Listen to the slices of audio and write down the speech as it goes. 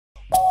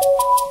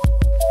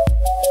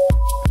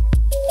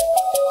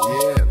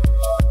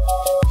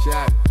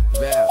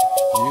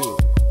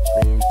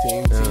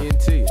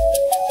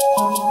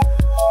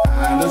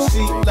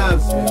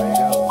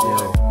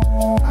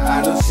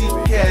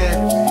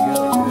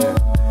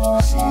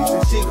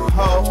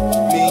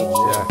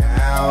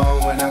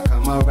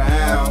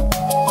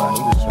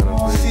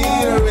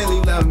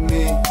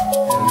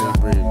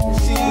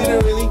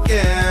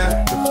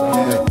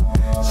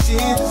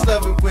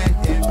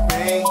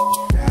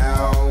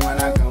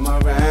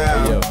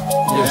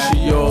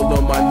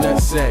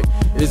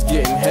It's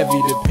getting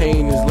heavy, the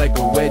pain is like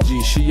a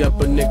wedgie. She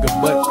up a nigga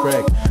butt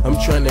crack, I'm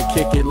trying to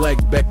kick it like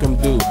Beckham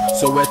do.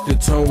 So at the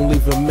tone,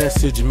 leave a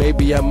message,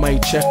 maybe I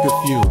might check a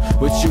few.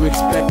 What you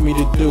expect me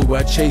to do?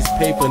 I chase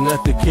paper,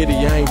 not the kitty,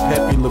 I ain't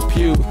Pepe Le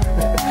Pew.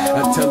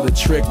 I tell the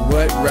trick,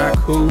 what, rock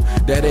who?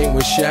 That ain't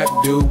what Shaq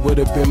do.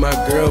 Would've been my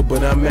girl,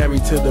 but I'm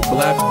married to the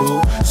block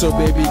boo. So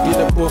baby, get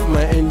up off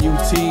my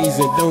NUTs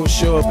and don't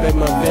show up at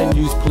my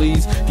venues,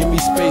 please. Give me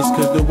space,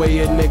 cause the way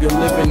a nigga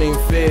living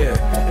ain't fair.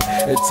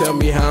 And tell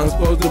me how I'm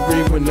supposed to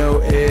breathe with no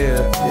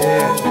air,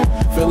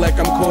 yeah. Feel like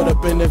I'm caught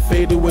up in a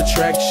fatal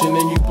attraction,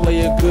 and you play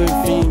a good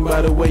fiend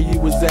by the way you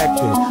was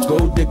acting.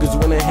 Gold diggers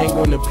wanna hang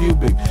on the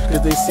pubic,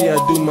 cause they see I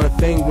do my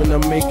thing when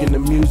I'm making the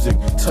music.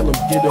 Tell them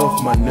get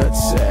off my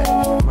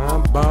nutsack. My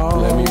ball,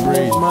 let me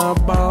breathe. My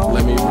ball,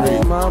 let me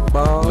breathe. My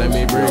ball, let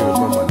me breathe.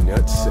 On my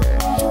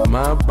nutsack.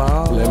 My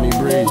ball, let me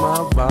breathe.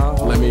 My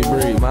ball, let me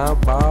breathe. My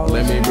ball,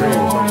 let me breathe.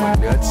 On my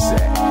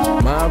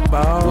nutsack. My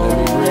ball, let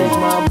me breathe.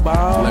 My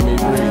ball, let me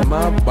breathe.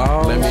 My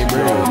ball, let me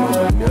breathe. On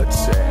my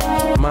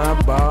nutsack.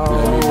 My ball,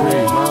 let me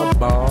breathe. My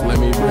ball, let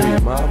me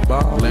breathe. My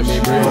ball, let me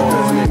breathe.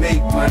 Because we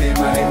make money,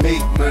 money,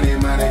 make money,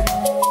 money.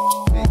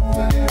 Make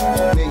money,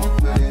 money, make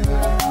money,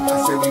 money.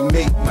 I said we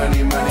make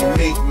money, money,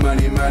 make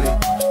money, money.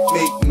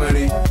 Make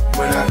money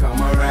when I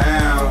come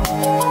around.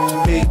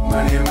 Make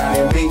money,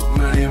 money, make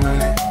money,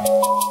 money.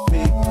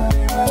 Make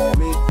money, money,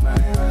 make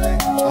money, money.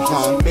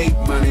 Make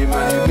money,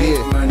 money,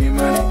 make money,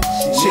 money.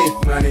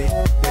 Make money,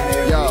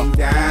 then everything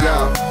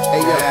down.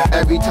 Hey, yo,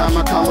 every time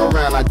I come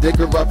around, I dig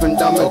her up and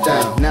dumb it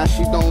down. Now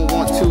she don't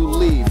want to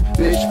leave.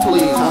 Bitch,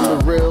 please, I'm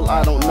the real,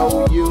 I don't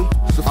know you.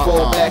 So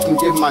fall back and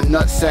give my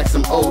nutsack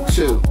some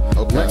O2.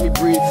 Let me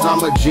breathe, cause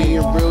I'm a G,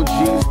 and real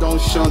G's don't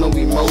show no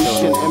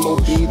emotion.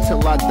 MOB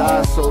till I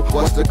die, so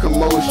what's the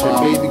commotion?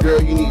 Baby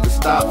girl, you need to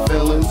stop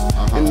feelings.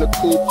 In the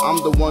coupe,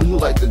 I'm the one who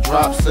like to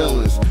drop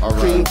ceilings.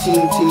 Cream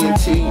team,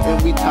 T.N.T,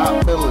 and we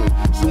top billing.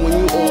 So when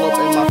you all up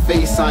in my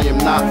face, I am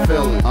not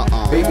feeling.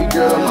 Baby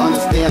girl, don't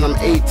understand, I'm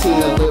 18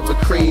 and live a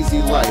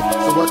crazy life.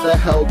 So what the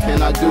hell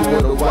can I do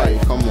with a wife?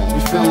 Come on,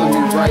 you feeling me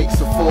right?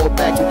 So fall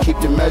back and keep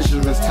your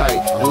measurements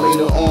tight. And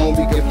later on,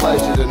 we get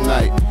pleasure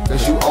tonight.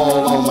 Cause you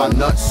all on my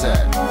nutsack.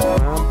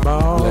 My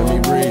ball, let me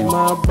breathe.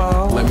 My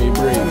ball, let me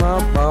breathe. My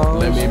ball,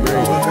 let me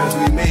breathe. Because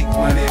we make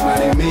money,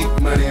 money,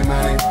 make money,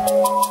 money.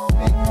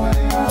 Make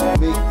money, money,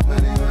 make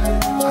money, money.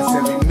 I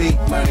said we make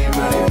money,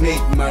 money,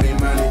 make money,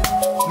 money.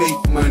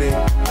 Make money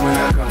when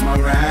I come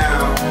around.